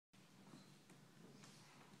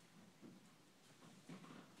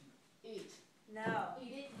No.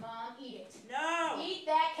 Eat it, Mom, eat it. No. Eat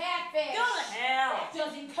that catfish. Go to hell. That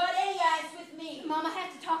doesn't cut any ice with me. Mom, I have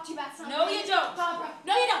to talk to you about something. No, you don't. Barbara.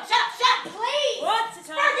 No, you don't. Shut up, please. What's the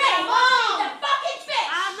time? Forget it, Mom. Eat the fucking fish.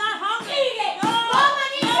 I'm not hungry. Eat it. No. Mom, I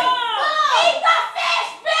need you. Mom. Eat the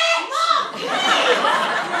fish, bitch. Mom, please.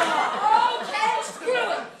 Okay,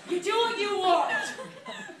 screw it. You do what you want.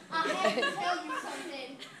 I have to tell you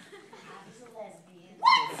something. I was a lesbian.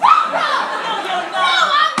 What? Barbara! No, you're No,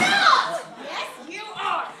 not. I'm not! Yes, you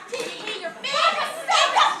are. Did you eat your fish? Barbara,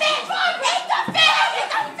 eat the fish! Barbara, eat the fish! Eat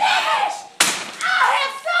the fish! I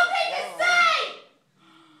have something to say!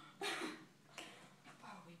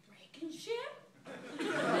 Are we breaking ship?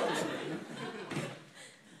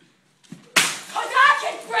 'Cause I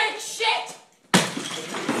can break shit!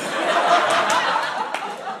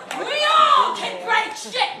 We all can break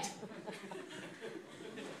shit!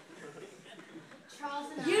 Charles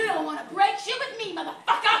and I... You don't want to break shit with me,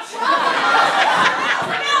 motherfucker!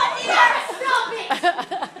 Stop it!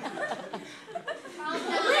 Charles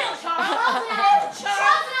and I... Little Charles!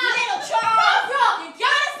 Charles and I... Little Charles! You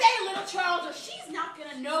gotta say Little Charles or she's not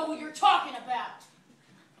gonna know who you're talking about.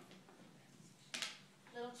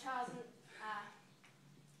 Little Charles and I...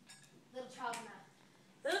 Little Charles and I...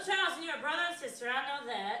 Little Charles and you're a brother and sister. I know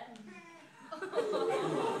that.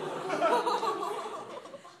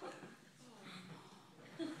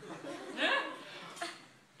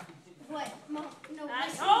 What? Mom, no, I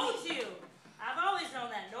listen. told you. I've always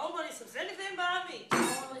known that. Nobody says anything about me.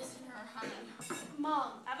 Don't listen to her, honey.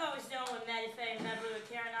 Mom, I've always known when Maddie Faye and Beverly were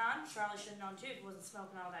carrying on. Charlie should have known too if he wasn't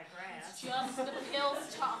smoking all that grass. It's just the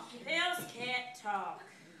pills talking. Pills can't talk.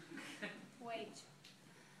 wait.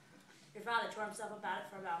 Your father tore himself about it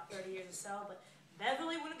for about 30 years or so, but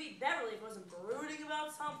Beverly wouldn't be Beverly if he wasn't brooding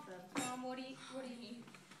about something. Mom, what do you mean?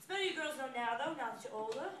 It's better you girls know now, though, now that you're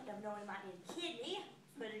older, and have known you might need a kidney.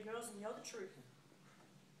 It's better you girls know the truth.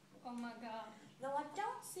 Oh my God. Though I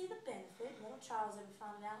don't see the benefit, little Charles ever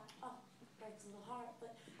found out. Oh, breaks a little heart,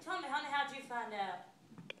 but tell me, honey, how'd you find out?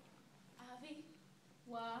 Avi,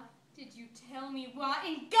 why did you tell me? Why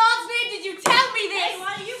in God's name did you tell me this? Hey,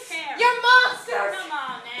 why do you care? You're monsters! Come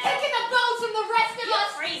on now. Taking the bones from the rest of You're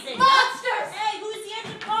us! freezing. Monsters!